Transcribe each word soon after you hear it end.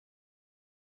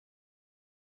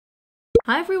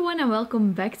Hi everyone and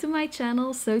welcome back to my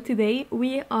channel. So today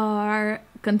we are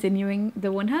continuing the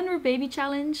 100 baby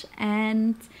challenge,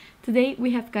 and today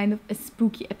we have kind of a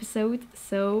spooky episode.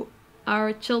 So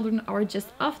our children are just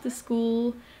off to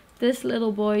school. This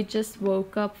little boy just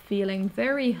woke up feeling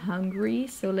very hungry,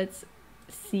 so let's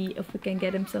see if we can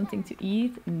get him something to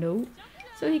eat. No,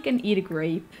 so he can eat a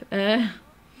grape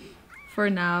for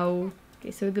now.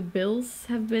 Okay, so the bills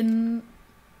have been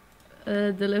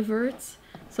delivered.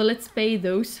 So let's pay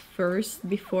those first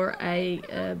before I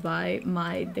buy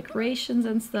my decorations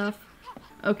and stuff.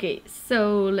 Okay,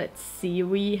 so let's see.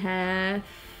 We have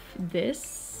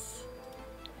this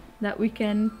that we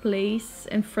can place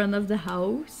in front of the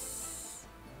house.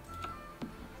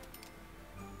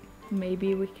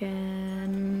 Maybe we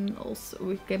can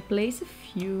place a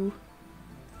few.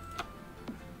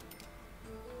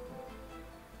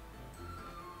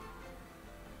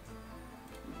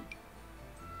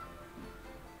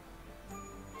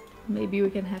 Maybe we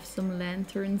can have some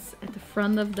lanterns at the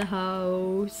front of the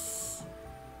house.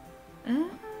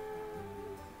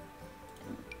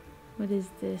 What is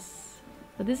this?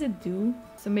 What does it do?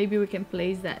 So maybe we can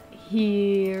place that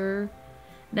here.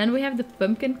 Then we have the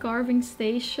pumpkin carving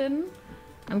station.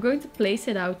 I'm going to place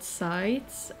it outside.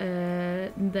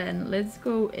 Then let's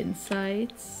go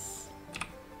inside.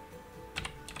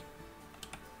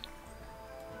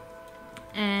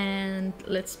 And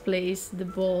let's place the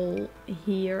bowl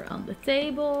here on the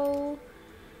table.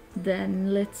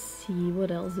 Then let's see,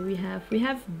 what else do we have? We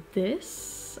have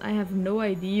this. I have no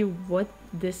idea what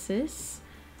this is.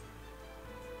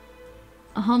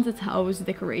 A haunted house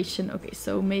decoration. Okay,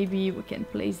 so maybe we can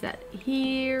place that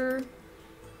here.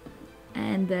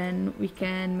 And then we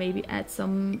can maybe add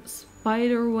some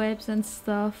spider webs and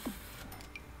stuff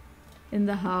in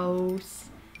the house.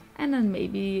 And then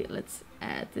maybe let's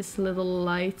add this little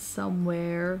light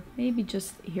somewhere. Maybe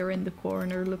just here in the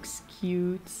corner, looks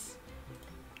cute.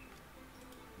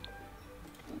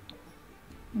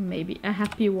 Maybe a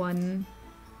happy one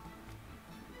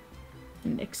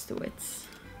next to it.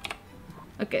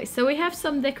 Okay, so we have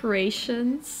some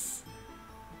decorations.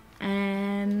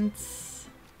 And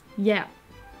yeah,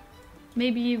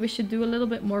 maybe we should do a little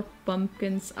bit more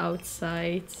pumpkins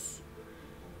outside.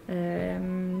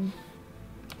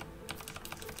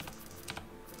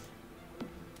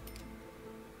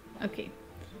 Okay,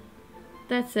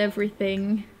 that's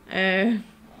everything.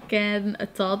 Can a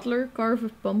toddler carve a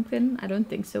pumpkin? I don't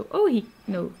think so. Oh,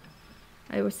 no.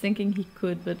 I was thinking he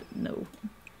could, but no.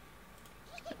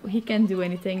 He can't do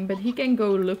anything, but he can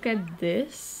go look at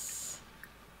this.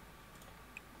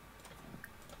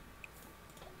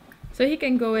 So he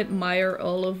can go admire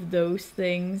all of those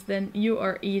things. Then you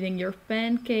are eating your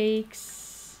pancakes.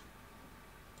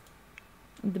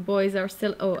 The boys are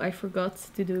still... Oh, I forgot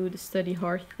to do the study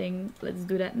hard thing. Let's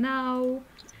do that now.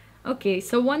 Okay,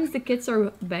 so once the kids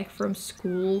are back from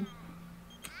school,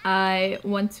 I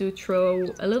want to throw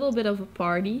a little bit of a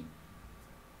party.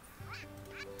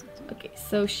 Okay,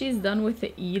 so she's done with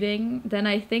the eating. Then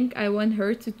I think I want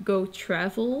her to go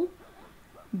travel.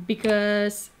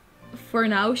 Because for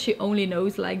now she only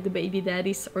knows like the baby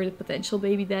daddies or the potential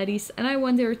baby daddies. And I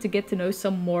want her to get to know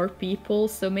some more people.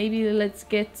 So maybe let's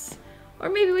get... Or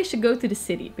maybe we should go to the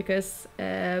city, because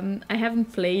I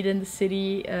haven't played in the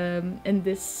city in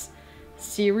this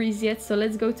series yet. So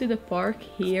let's go to the park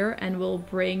here and we'll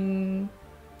bring...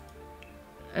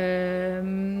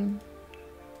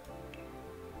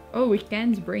 Oh, we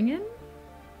can't bring him?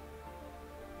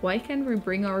 Why can't we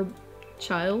bring our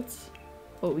child?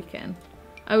 Oh, we can.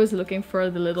 I was looking for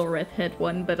the little redhead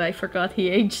one, but I forgot he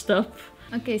aged up.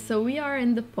 Okay, so we are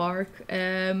in the park.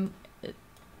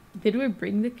 Did we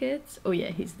bring the kids? Oh yeah,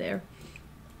 he's there.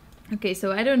 Okay,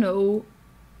 so I don't know.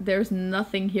 There's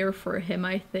nothing here for him,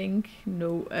 I think.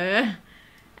 No.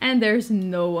 And there's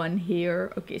no one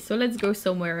here. Okay, so let's go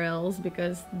somewhere else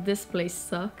because this place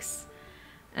sucks.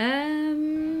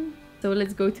 So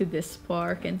let's go to this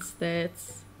park instead.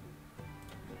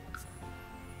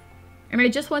 And I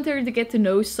just want her to get to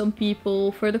know some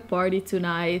people for the party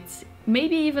tonight.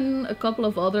 Maybe even a couple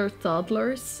of other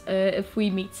toddlers if we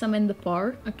meet some in the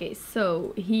park. Okay,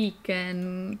 so he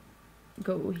can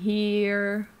go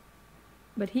here,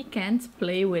 but he can't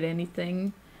play with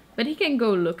anything. But he can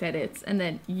go look at it, and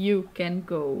then you can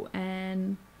go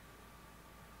and...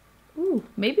 Ooh,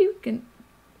 maybe we can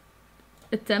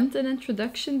attempt an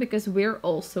introduction because we're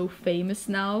also famous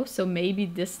now. So maybe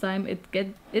this time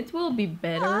it will be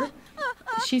better.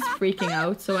 She's freaking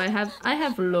out, so I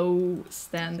have low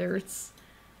standards.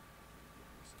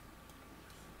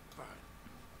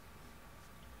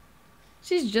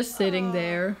 She's just sitting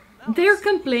there. They're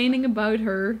complaining about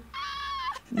her.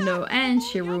 No, and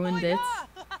she ruined it.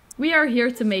 We are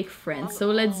here to make friends, so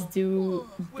let's do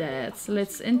that. So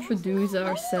let's introduce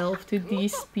ourselves to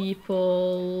these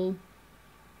people.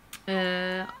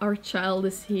 Our child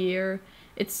is here.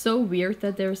 It's so weird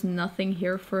that there's nothing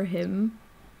here for him.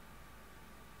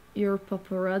 You're a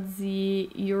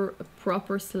paparazzi. You're a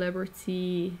proper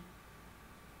celebrity.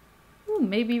 Ooh,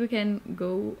 maybe we can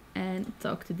go and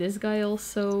talk to this guy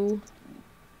also.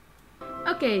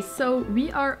 Okay, so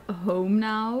we are home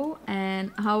now,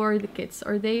 and how are the kids?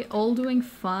 Are they all doing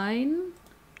fine?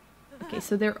 Okay,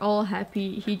 so they're all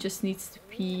happy. He just needs to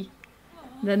pee.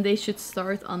 Then they should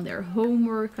start on their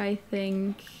homework, I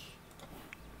think.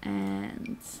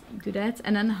 And do that.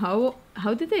 And then how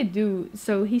did they do?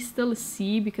 So he's still a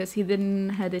C because he didn't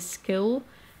had his skill.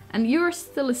 And you're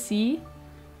still a C?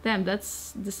 Damn,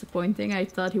 that's disappointing. I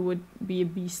thought he would be a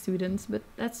B student, but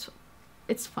it's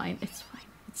fine, it's fine.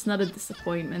 It's not a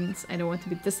disappointment. I don't want to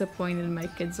be disappointed in my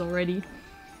kids already.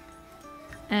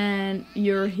 And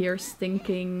you're here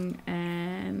stinking,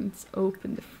 and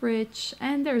open the fridge,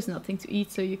 and there's nothing to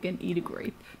eat, so you can eat a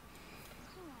grape.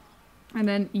 And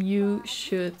then you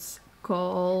should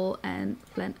call and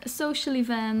plan a social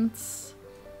event.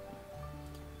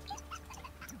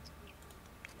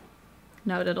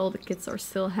 Now that all the kids are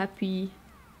still happy.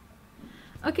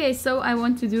 Okay, so I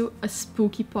want to do a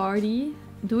spooky party.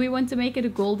 Do we want to make it a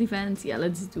gold event? Yeah,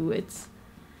 let's do it.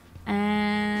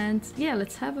 And yeah,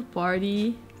 let's have a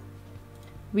party.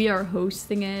 We are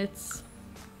hosting it.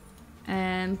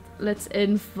 And let's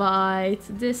invite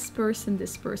this person,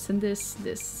 this person, this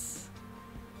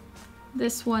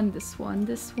one, this one,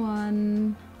 this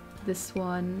one, this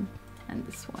one, and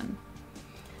this one.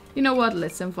 You know what?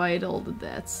 Let's invite all the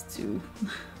dads too.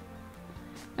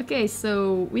 Okay,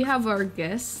 so we have our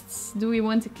guests. Do we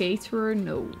want a caterer?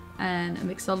 No. And a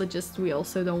mixologist we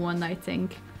also don't want, I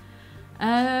think.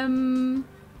 I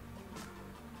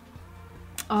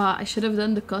should have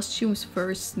done the costumes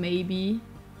first, maybe.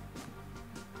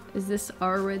 Is this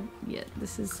our yeah,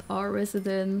 this is our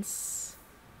residence.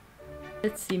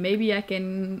 Let's see, maybe I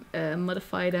can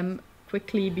modify them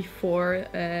quickly before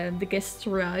the guests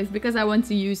arrive, because I want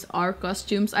to use our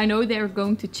costumes. I know they're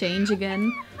going to change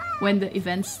again when the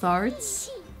event starts,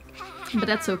 but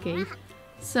that's okay.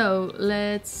 So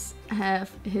let's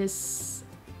have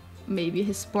maybe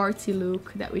his party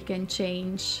look that we can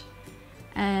change,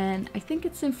 and I think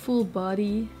it's in full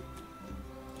body.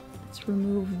 Let's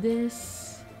remove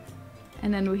this,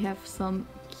 and then we have some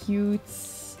cute.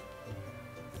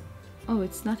 Oh,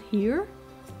 it's not here?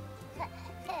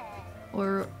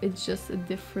 Or it's just a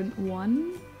different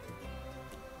one?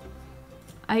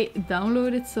 I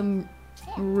downloaded some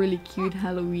really cute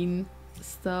Halloween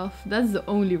stuff. That's the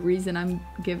only reason I'm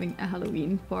giving a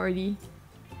Halloween party.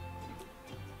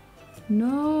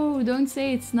 No, don't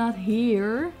say it's not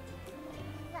here.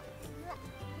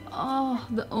 Oh,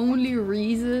 the only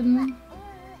reason...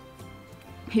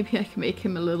 Maybe I can make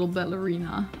him a little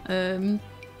ballerina.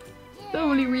 The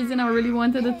only reason I really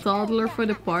wanted a toddler for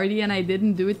the party and I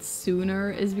didn't do it sooner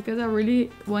is because I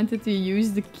really wanted to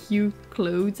use the cute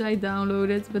clothes I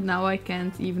downloaded, but now I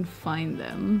can't even find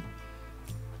them.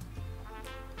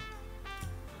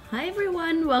 Hi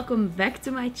everyone, welcome back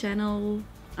to my channel.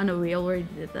 Oh no, we already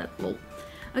did that, lol.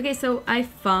 Okay, so I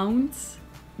found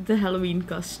the Halloween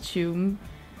costume.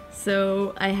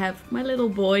 So I have my little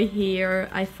boy here.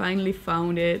 I finally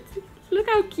found it. Look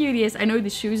how cute he is. I know the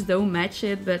shoes don't match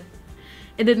it, but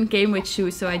it didn't came with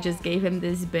shoes, so I just gave him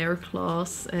this bear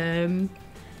claws.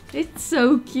 It's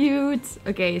so cute.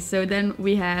 Okay, so then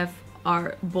we have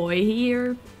our boy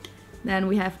here. Then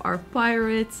we have our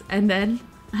pirate, and then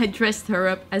I dressed her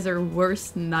up as her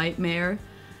worst nightmare.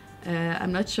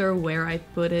 I'm not sure where I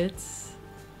put it.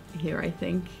 Here, I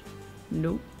think.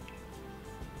 Nope.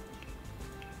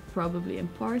 Probably in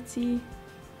party.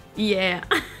 Yeah.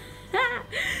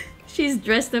 She's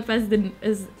dressed up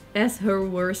as her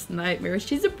worst nightmare.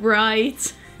 She's a bride.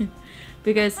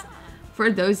 Because for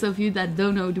those of you that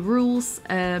don't know the rules,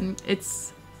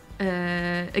 it's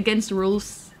against the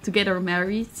rules to get her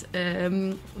married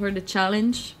for the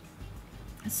challenge.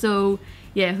 So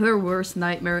yeah, her worst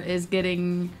nightmare is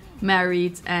getting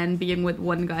married and being with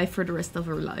one guy for the rest of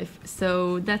her life.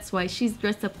 So that's why she's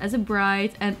dressed up as a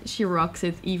bride, and she rocks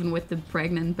it even with the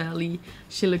pregnant belly.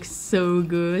 She looks so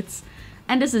good.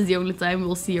 And this is the only time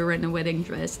we'll see her in a wedding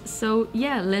dress. So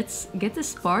yeah, let's get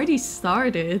this party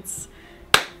started.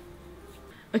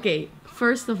 Okay,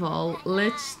 first of all,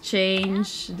 let's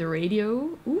change the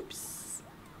radio. Oops.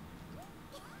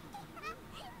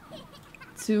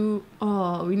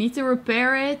 Oh, we need to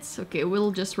repair it. Okay,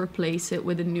 we'll just replace it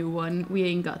with a new one. We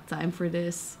ain't got time for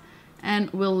this. And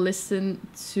we'll listen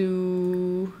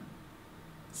to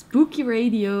spooky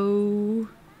radio.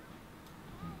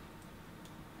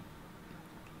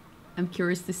 I'm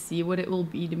curious to see what it will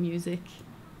be, the music.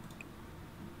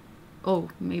 Oh,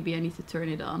 maybe I need to turn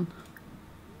it on.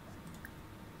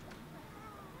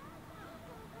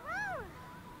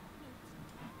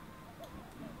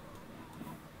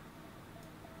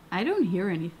 I don't hear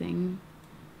anything.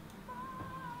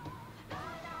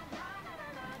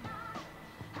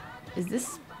 Is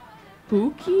this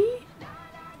spooky?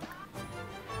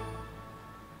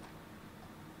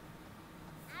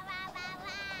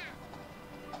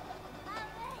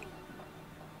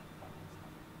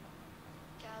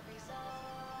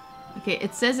 Okay,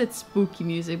 it says it's spooky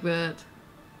music, but...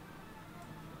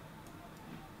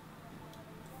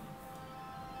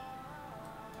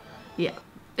 yeah,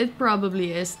 it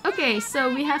probably is. Okay,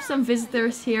 so we have some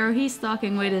visitors here. He's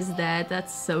talking with his dad.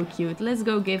 That's so cute. Let's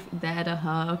go give Dad a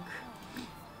hug.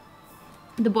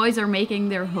 The boys are making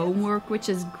their homework, which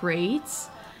is great.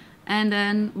 And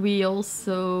then we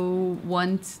also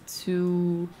want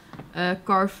to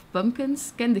carve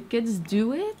pumpkins. Can the kids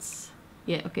do it?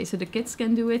 Yeah, okay, so the kids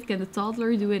can do it. Can the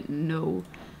toddler do it? No.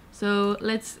 So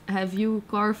let's have you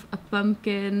carve a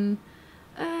pumpkin,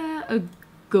 a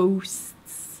ghost,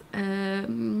 a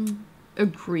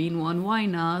green one, why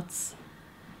not?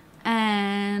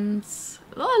 And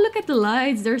oh, look at the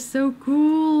lights, they're so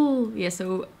cool. Yeah,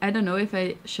 so I don't know if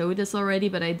I showed this already,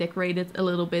 but I decorated a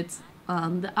little bit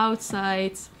on the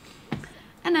outside.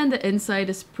 And then the inside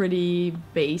is pretty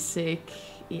basic.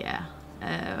 Yeah.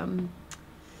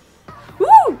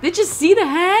 Woo! Did you see the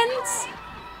hands?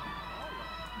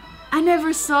 I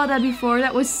never saw that before.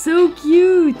 That was so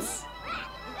cute.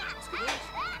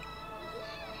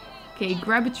 Okay,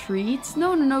 grab a treat.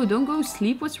 No, no, no, don't go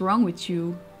sleep. What's wrong with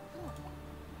you?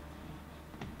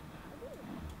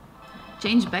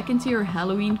 Change back into your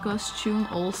Halloween costume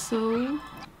also.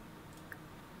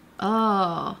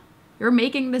 Oh, you're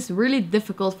making this really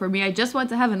difficult for me. I just want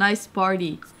to have a nice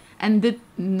party. And did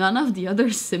none of the other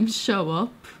Sims show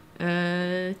up?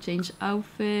 Change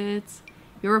outfit.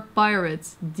 You're a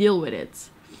pirate. Deal with it.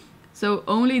 So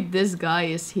only this guy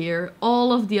is here.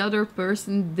 All of the other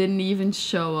person didn't even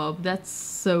show up. That's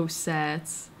so sad.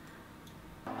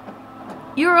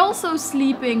 You're also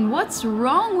sleeping. What's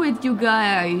wrong with you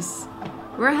guys?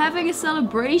 We're having a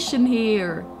celebration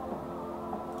here.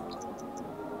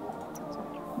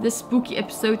 This spooky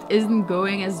episode isn't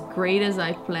going as great as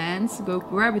I planned. So go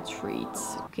grab a treat,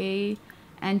 okay?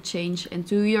 And change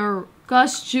into your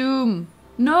costume.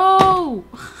 No!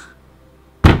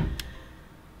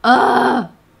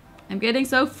 I'm getting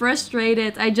so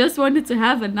frustrated. I just wanted to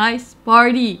have a nice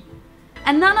party.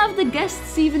 And none of the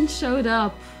guests even showed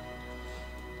up.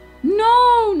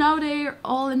 No! Now they're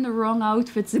all in the wrong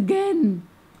outfits again.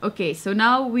 Okay, so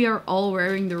now we are all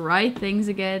wearing the right things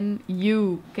again.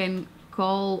 You can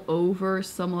call over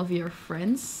some of your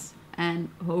friends and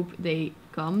hope they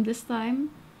come this time.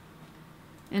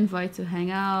 Invite to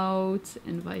hang out,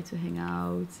 invite to hang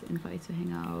out, invite to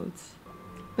hang out.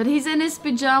 But he's in his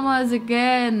pajamas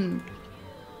again.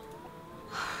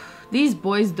 These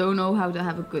boys don't know how to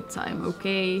have a good time,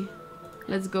 okay?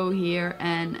 Let's go here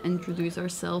and introduce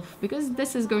ourselves, because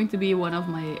this is going to be one of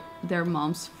their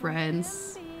mom's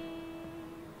friends.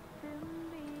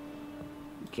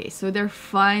 Okay, so they're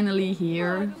finally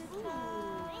here.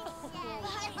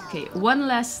 Okay, one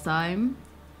last time.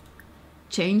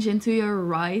 Change into your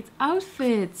right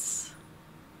outfits.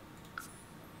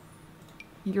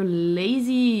 You're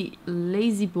lazy,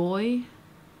 lazy boy.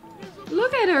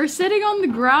 Look at her sitting on the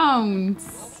ground.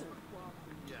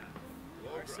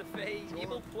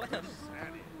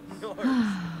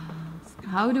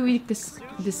 How do we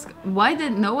why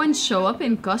did no one show up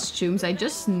in costumes? I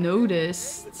just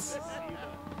noticed.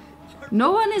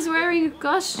 No one is wearing a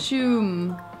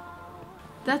costume.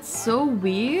 That's so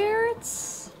weird.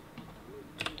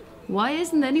 Why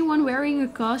isn't anyone wearing a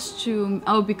costume?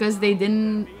 Oh, because they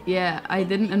didn't... yeah, I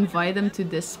didn't invite them to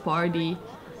this party.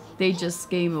 They just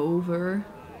came over.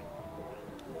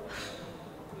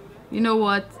 You know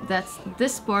what?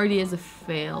 This party is a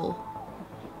fail.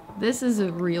 This is a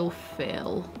real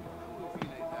fail.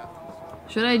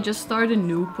 Should I just start a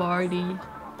new party?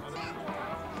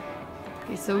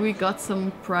 Okay, so we got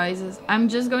some prizes. I'm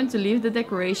just going to leave the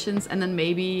decorations and then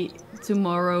maybe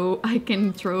tomorrow I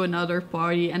can throw another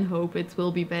party and hope it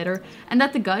will be better. And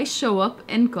that the guys show up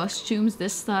in costumes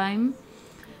this time.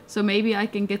 So maybe I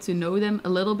can get to know them a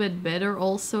little bit better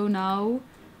also now.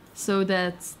 So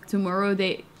that tomorrow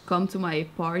they come to my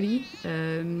party.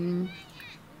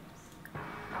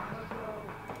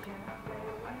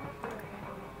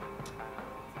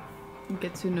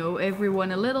 get to know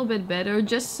everyone a little bit better,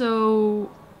 just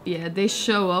so, yeah, they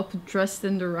show up dressed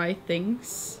in the right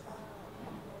things.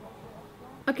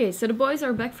 Okay, so the boys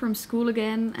are back from school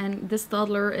again, and this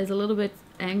toddler is a little bit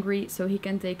angry, so he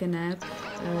can take a nap.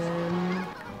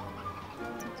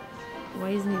 Why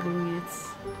isn't he doing it?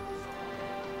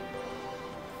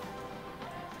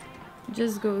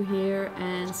 Just go here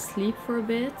and sleep for a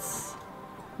bit.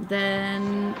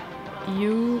 Then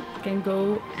you can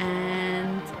go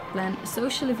and plan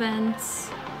social events.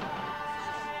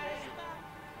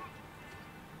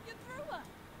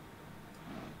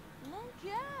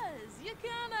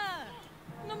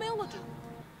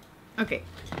 Okay,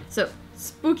 so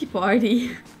spooky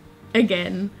party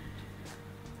again.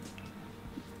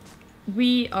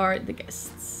 We are the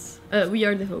guests. We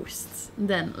are the hosts.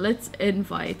 Then let's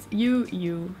invite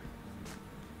you.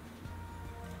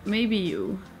 Maybe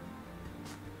you.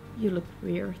 You look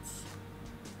weird.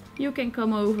 You can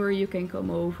come over, you can come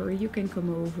over, you can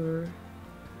come over.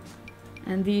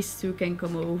 And these two can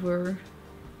come over.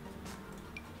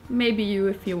 Maybe you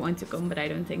if you want to come, but I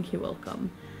don't think you will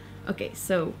come. Okay,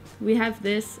 so we have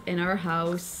this in our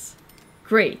house.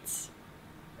 Great.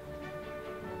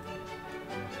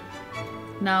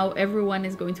 Now everyone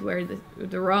is going to wear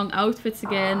the wrong outfits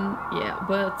again. Yeah,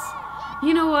 but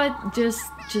you know what?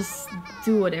 Just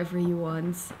do whatever you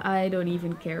want. I don't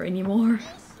even care anymore.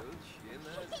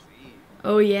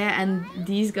 Oh yeah, and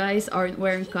these guys aren't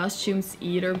wearing costumes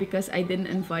either because I didn't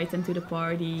invite them to the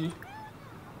party.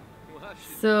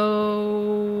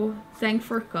 So, thanks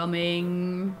for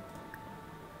coming.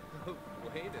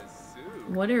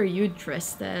 What are you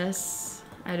dressed as?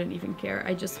 I don't even care.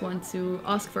 I just want to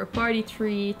ask for a party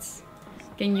treat.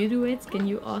 Can you do it? Can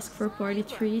you ask for a party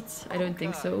treat? I don't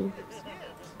think so.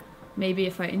 Maybe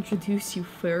if I introduce you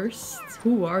first.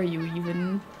 Who are you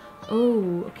even?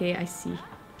 Oh, okay, I see.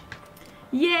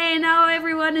 Yay, now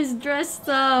everyone is dressed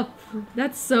up.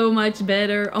 That's so much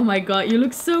better. Oh my god, you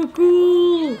look so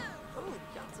cool.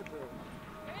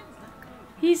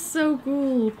 He's so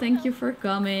cool. Thank you for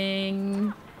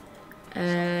coming.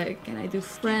 Can I do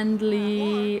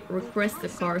friendly? Request a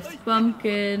carved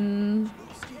pumpkin.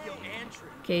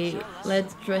 Okay,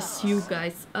 let's dress you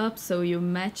guys up so you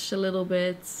match a little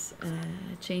bit.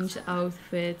 Change the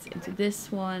outfit into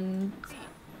this one.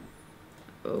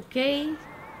 Okay.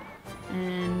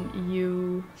 And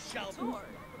you...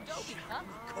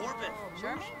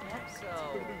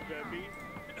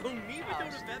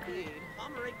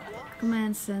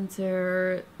 Command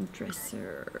center,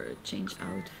 dresser, change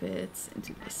outfits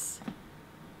into this.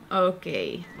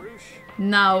 Okay,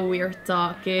 now we're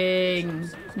talking.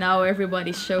 Now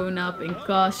everybody's shown up in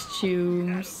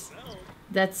costumes.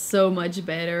 That's so much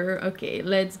better. Okay,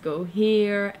 let's go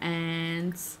here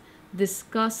and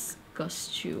discuss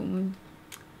costume.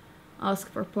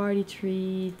 Ask for party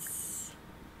treats.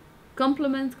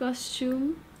 Compliment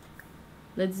costume.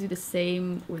 Let's do the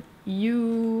same with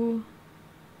you.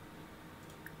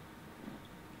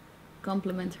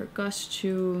 Compliment her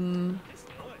costume.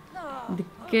 The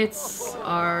kids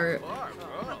are...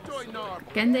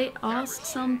 Can they ask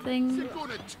something?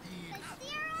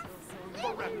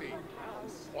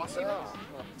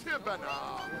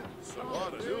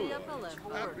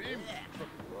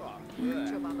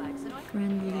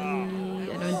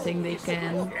 Friendly... I don't think they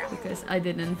can, because I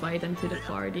didn't invite them to the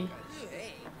party.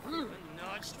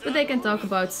 But they can talk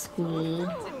about school.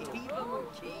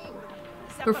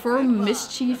 Perform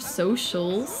mischief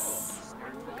socials.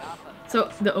 So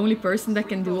the only person that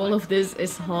can do all of this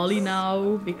is Holly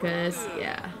now, because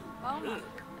yeah.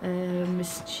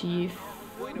 Mischief.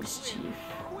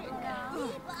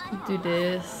 Do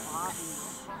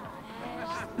this.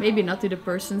 Maybe not to the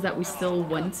persons that we still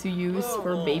want to use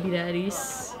for baby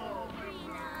daddies.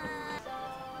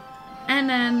 And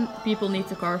then people need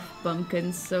to carve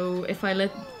pumpkins, so if I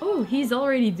let... Oh, he's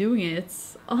already doing it.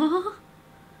 Oh,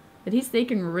 but he's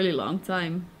taking a really long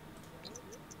time.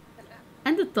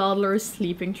 And the toddler is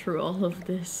sleeping through all of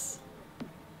this.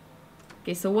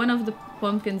 Okay, so one of the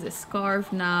pumpkins is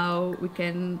carved now. We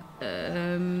can...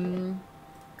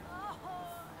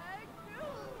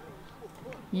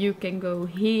 You can go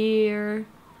here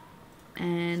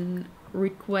and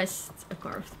request a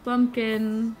carved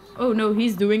pumpkin. Oh no,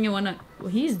 he's doing it.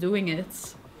 He's doing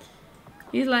it.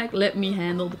 He's like, let me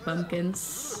handle the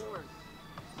pumpkins.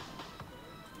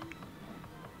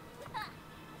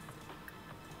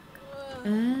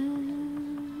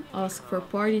 Ask for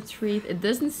party treat. It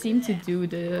doesn't seem to do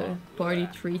the party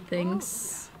treat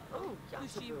things.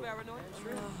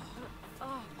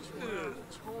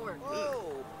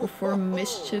 Perform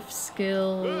mischief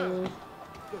skill.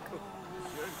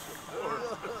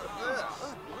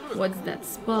 What's that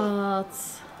spot?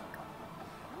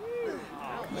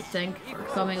 But thank you for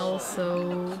coming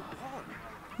also.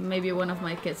 Maybe one of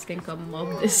my kids can come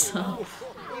up this up.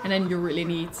 And then you really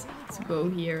need to go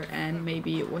here and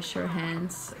maybe wash your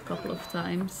hands a couple of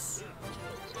times.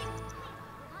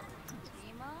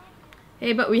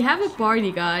 Hey, but we have a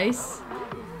party, guys.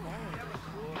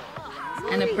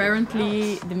 And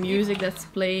apparently the music that's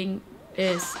playing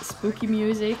is spooky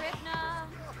music.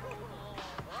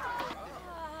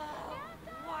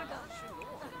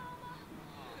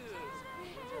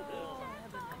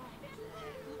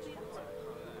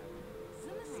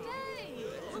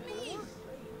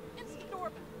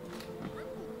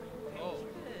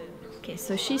 Okay,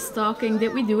 so she's talking.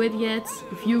 Did we do it yet?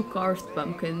 View carved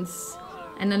pumpkins.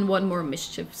 And then one more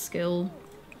mischief skill.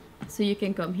 So you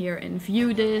can come here and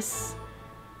view this.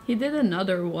 He did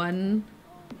another one.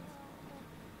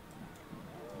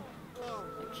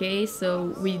 Okay,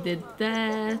 so we did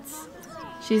that.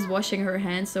 She's washing her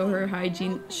hands, so her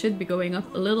hygiene should be going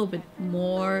up a little bit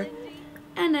more.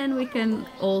 And then we can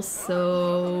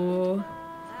also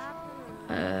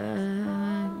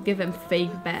give him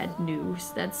fake bad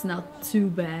news. That's not too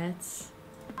bad.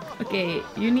 Okay,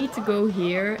 you need to go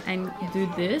here and do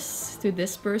this to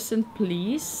this person,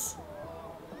 please.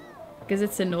 Because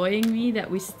it's annoying me that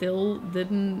we still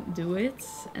didn't do it.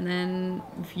 And then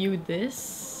view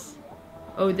this.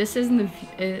 Oh, this isn't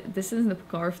a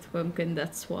carved pumpkin,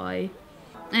 that's why.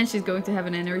 And she's going to have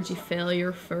an energy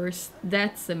failure first.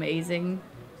 That's amazing.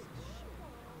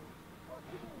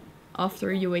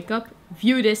 After you wake up,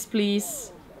 view this,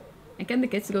 please. And can the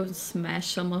kids go and smash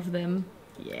some of them?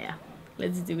 Yeah,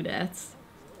 let's do that.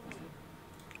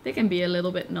 They can be a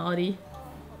little bit naughty.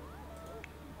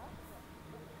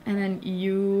 And then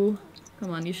you...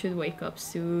 Come on, you should wake up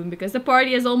soon. Because the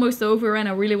party is almost over and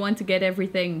I really want to get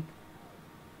everything.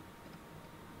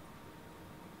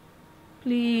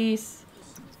 Please.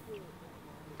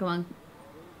 Come on.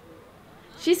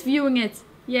 She's viewing it.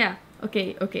 Yeah.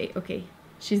 Okay, okay, okay.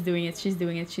 She's doing it, she's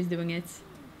doing it, she's doing it.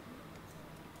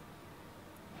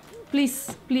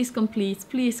 Please, please complete,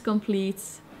 please complete.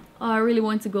 Oh, I really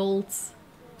want the gold.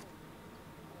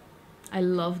 I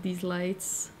love these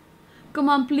lights. Come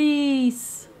on,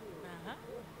 please.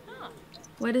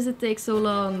 Why does it take so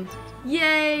long?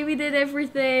 Yay, we did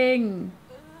everything.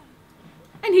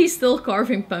 And he's still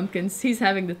carving pumpkins. He's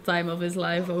having the time of his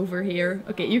life over here.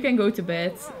 Okay, you can go to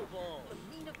bed.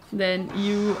 Then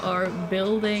you are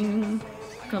building.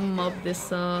 Come up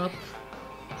this up.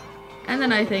 And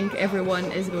then I think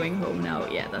everyone is going home now.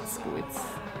 Yeah, that's good.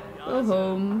 Go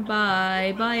home.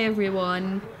 Bye. Bye,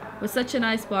 everyone. It was such a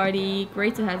nice party.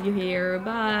 Great to have you here.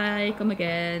 Bye. Come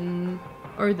again.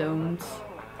 Or don't.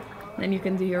 Then you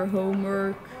can do your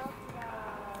homework.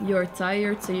 You're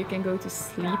tired, so you can go to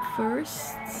sleep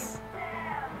first.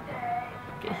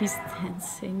 Okay, he's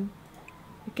dancing.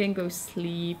 You can go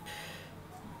sleep.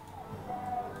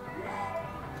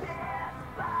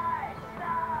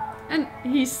 And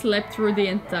he slept through the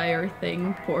entire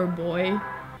thing, poor boy.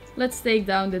 Let's take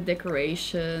down the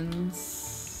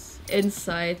decorations.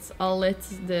 Inside, I'll let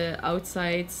the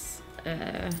outsides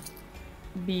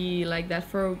be like that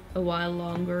for a while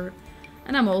longer.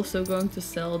 And I'm also going to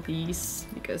sell these,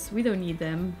 because we don't need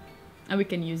them. And we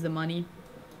can use the money.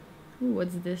 Ooh,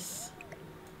 what's this?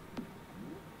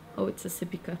 Oh, it's a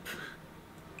sippy cup.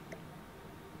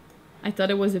 I thought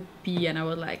it was a pea and I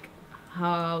was like,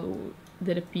 how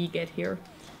did a pea get here?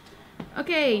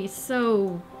 Okay,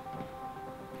 so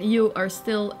you are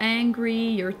still angry,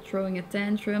 you're throwing a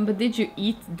tantrum, but did you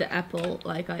eat the apple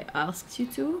like I asked you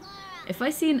to? If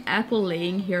I see an apple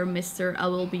laying here, mister, I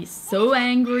will be so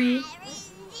angry.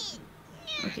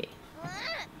 Okay.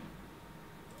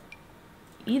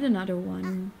 Eat another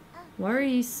one. Why are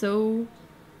you so...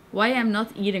 Why I'm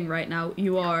not eating right now?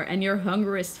 You are, and your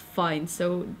hunger is fine,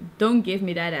 so don't give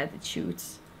me that attitude.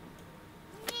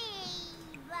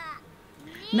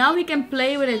 Now he can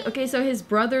play with it. Okay, so his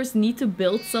brothers need to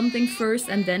build something first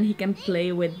and then he can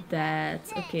play with that.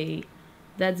 Okay,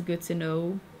 that's good to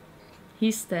know.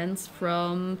 He stands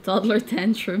from toddler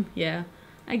tantrum. Yeah,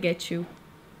 I get you.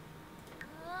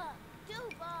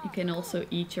 You can also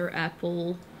eat your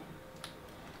apple.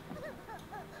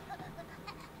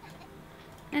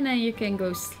 And then you can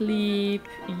go sleep.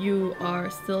 You are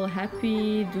still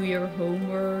happy. Do your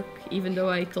homework. Even though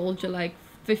I told you like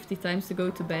 50 times to go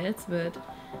to bed, but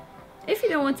if you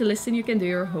don't want to listen, you can do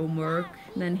your homework.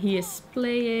 Then he is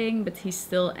playing, but he's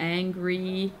still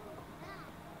angry.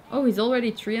 Oh, he's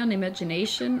already 3 on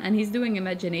imagination, and he's doing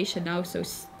imagination now, so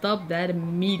stop that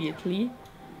immediately.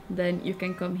 Then you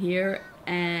can come here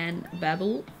and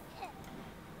babble.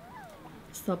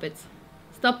 Stop it.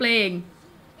 Stop playing.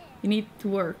 You need to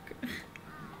work.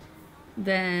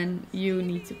 Then you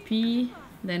need to pee.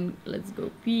 Then let's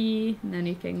go pee. And then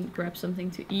you can grab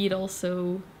something to eat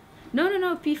also. No, no,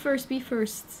 no, pee first, pee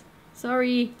first.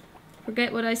 Sorry.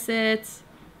 Forget what I said.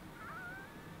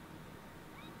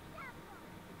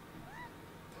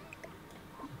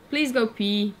 Please go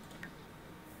pee.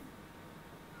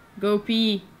 Go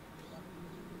pee.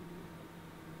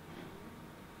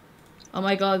 Oh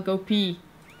my god, go pee.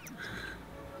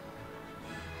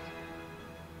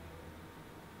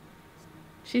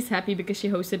 She's happy because she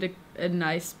hosted a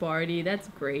nice party. That's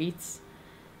great.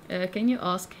 Can you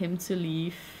ask him to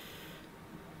leave?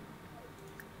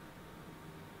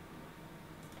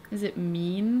 Is it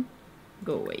mean?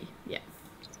 Go away. Yeah.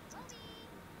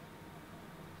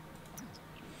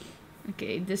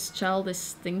 Okay, this child is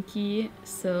stinky,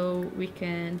 so we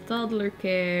can toddler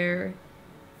care.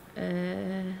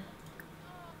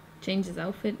 Change his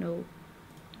outfit? No.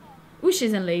 Ooh,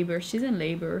 she's in labor. She's in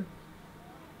labor.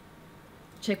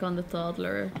 Check on the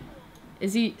toddler.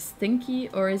 Is he stinky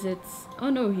or is it... Oh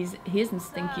no, he isn't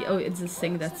stinky. Oh, it's the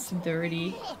sink that's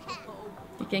dirty.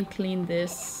 You can clean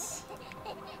this.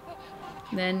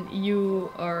 Then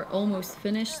you are almost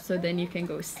finished, so then you can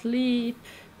go sleep.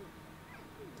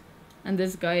 And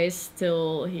this guy is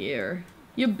still here.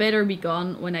 You better be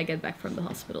gone when I get back from the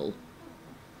hospital.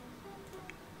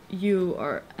 You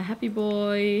are a happy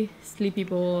boy, sleepy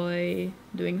boy,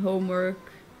 doing homework,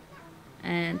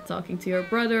 and talking to your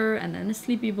brother, and then a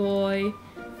sleepy boy.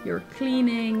 You're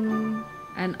cleaning,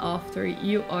 and after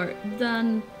you are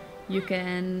done, you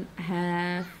can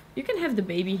have the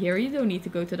baby here. You don't need to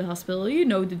go to the hospital. You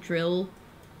know the drill.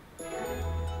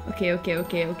 Okay, okay,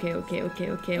 okay, okay, okay, okay,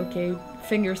 okay, okay.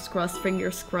 Fingers crossed,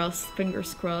 fingers crossed,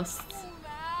 fingers crossed.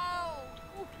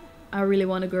 I really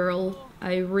want a girl.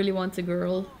 I really want a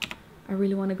girl. I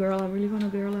really want a girl. I really want a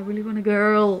girl. I really want a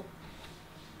girl.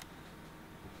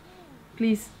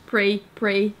 Please, pray,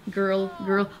 pray, girl,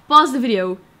 girl. Pause the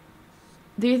video.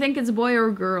 Do you think it's a boy or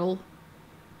a girl?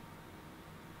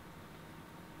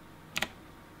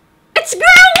 It's a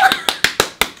girl!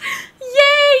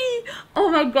 Yay! Oh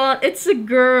my god, it's a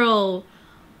girl.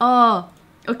 Oh,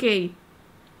 okay.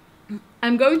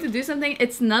 I'm going to do something.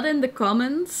 It's not in the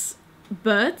comments,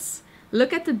 but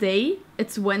look at the day.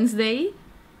 It's Wednesday.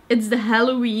 It's the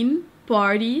Halloween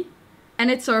party,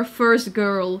 and it's our first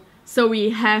girl. So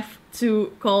we have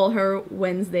to call her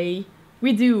Wednesday.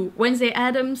 We do. Wednesday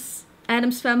Addams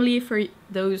family, for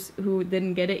those who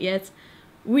didn't get it yet.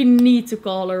 We need to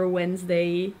call her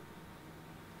Wednesday.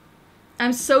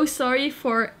 I'm so sorry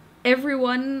for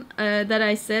everyone that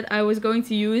I said I was going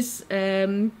to use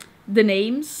the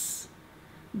names.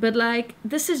 But like,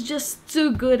 this is just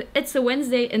too good. It's a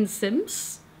Wednesday in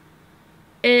Sims.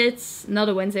 It's not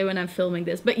a Wednesday when I'm filming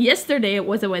this, but yesterday it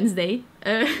was a Wednesday.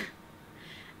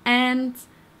 And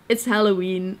it's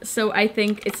Halloween, so I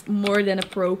think it's more than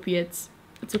appropriate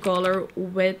to call her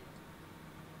Wetness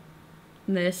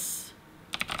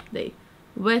Day.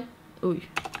 Wetness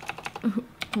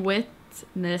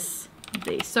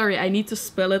Day. Sorry, I need to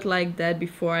spell it like that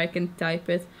before I can type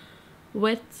it.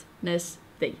 Wetness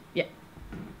Day. Yeah.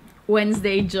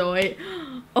 Wednesday joy.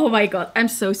 Oh my god, I'm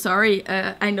so sorry.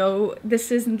 I know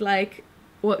this isn't like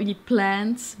what we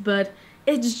planned, but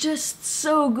it's just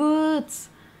so good.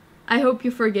 I hope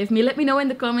you forgive me. Let me know in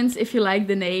the comments if you like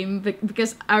the name,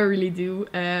 because I really do.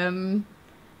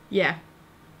 Yeah.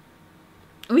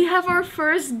 We have our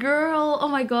first girl. Oh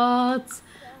my god.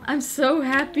 I'm so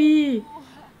happy.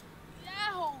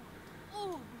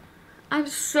 I'm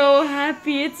so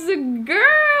happy. It's a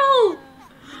girl.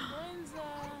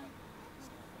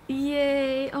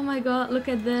 Yay. Oh my god, look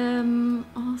at them.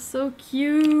 Oh, so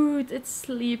cute. It's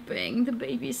sleeping. The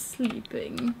baby's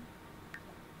sleeping.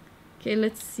 Okay,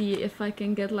 let's see if I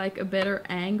can get like a better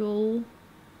angle.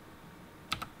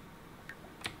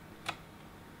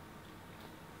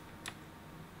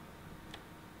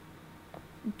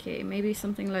 Okay, maybe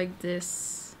something like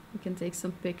this. We can take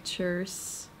some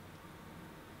pictures.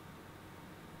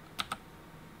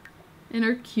 In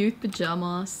her cute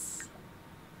pajamas.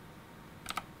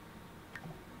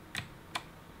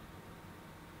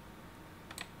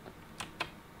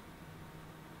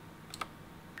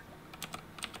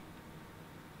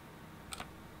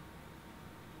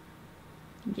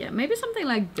 Yeah, maybe something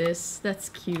like this. That's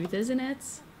cute, isn't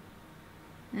it?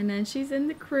 And then she's in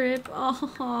the crib.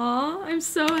 Oh, I'm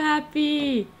so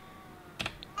happy.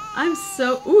 I'm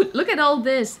so... Ooh, look at all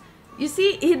this. You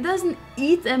see, he doesn't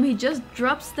eat them. He just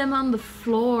drops them on the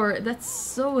floor. That's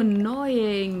so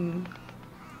annoying.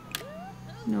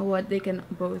 You know what? They can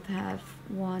both have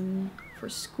one for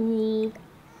school.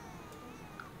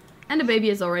 And the baby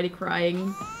is already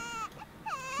crying.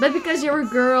 But because you're a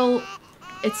girl,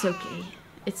 it's okay.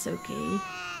 It's okay.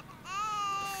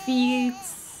 Feet,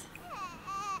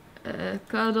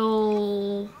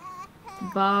 cuddle,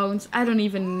 bounce. I don't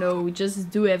even know. Just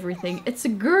do everything. It's a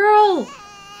girl!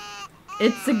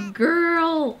 It's a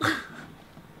girl!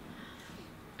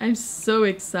 I'm so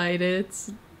excited.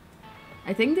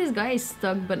 I think this guy is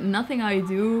stuck, but nothing I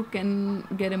do can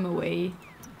get him away.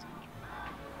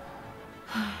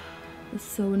 It's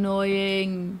so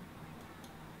annoying.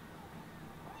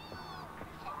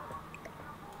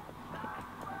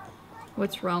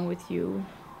 What's wrong with you?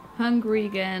 Hungry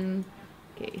again.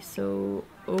 Okay, so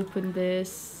open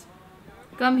this.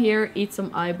 Come here, eat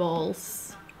some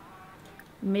eyeballs.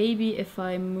 Maybe if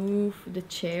I move the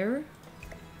chair.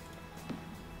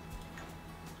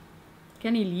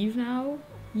 Can he leave now?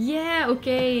 Yeah,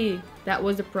 okay. That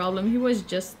was the problem. He was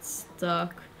just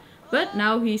stuck. But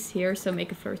now he's here, so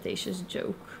make a flirtatious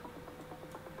joke.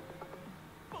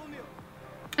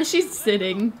 And she's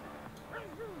sitting.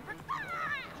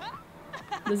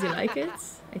 Does he like it?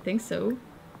 I think so.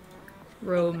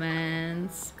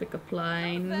 Romance. Pickup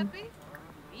line.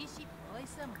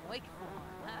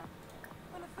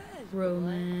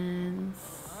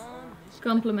 Romance.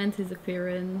 Compliment his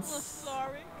appearance.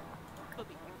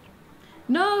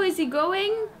 No, is he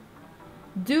going?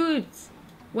 Dude,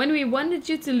 when we wanted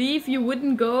you to leave, you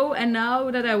wouldn't go, and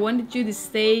now that I wanted you to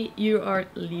stay, you are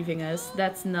leaving us.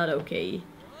 That's not okay.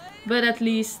 But at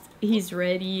least he's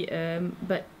ready.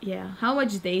 But yeah, how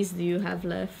much days do you have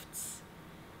left?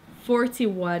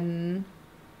 41.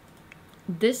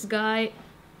 This guy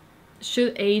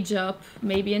should age up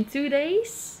maybe in 2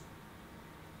 days.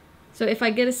 So if I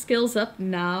get his skills up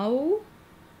now,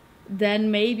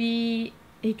 then maybe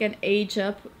he can age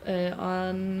up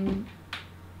on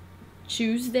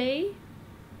Tuesday,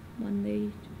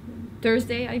 Monday,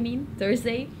 Thursday, I mean,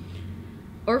 Thursday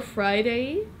or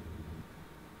Friday.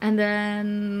 And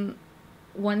then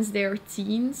once they're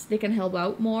teens, they can help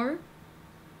out more.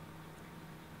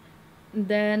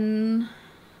 Then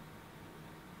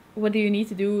what do you need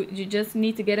to do? You just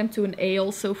need to get him to an A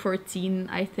also for a teen,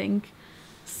 I think.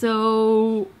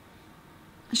 So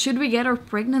should we get her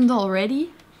pregnant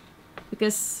already?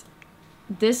 Because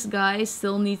this guy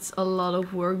still needs a lot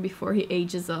of work before he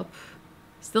ages up.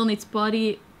 Still needs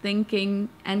body, thinking,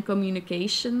 and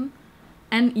communication,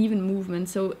 and even movement.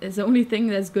 So his only thing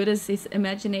that's good is his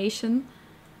imagination.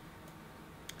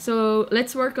 So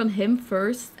let's work on him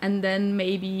first, and then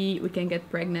maybe we can get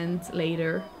pregnant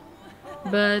later.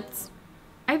 But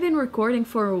I've been recording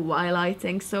for a while, I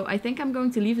think, so I think I'm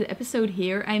going to leave the episode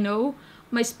here. I know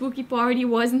my spooky party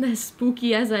wasn't as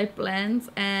spooky as I planned,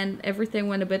 and everything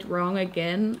went a bit wrong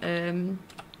again.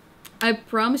 I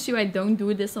promise you I don't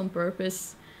do this on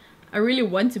purpose. I really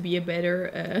want to be a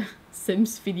better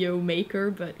Sims video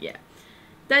maker, but yeah.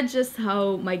 That's just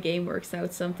how my game works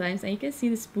out sometimes. And you can see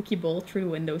the spooky ball through the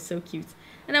window, so cute.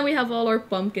 And then we have all our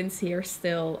pumpkins here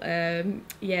still.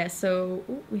 Yeah, so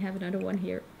ooh, we have another one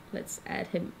here. Let's add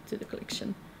him to the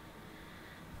collection.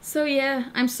 So yeah,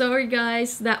 I'm sorry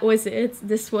guys, that was it.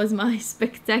 This was my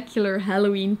spectacular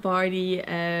Halloween party.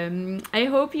 I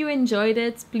hope you enjoyed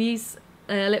it. Please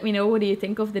let me know, what do you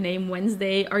think of the name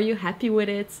Wednesday? Are you happy with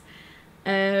it?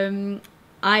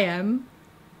 I am.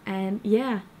 And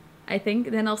yeah, I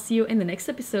think then I'll see you in the next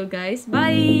episode, guys.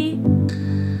 Bye!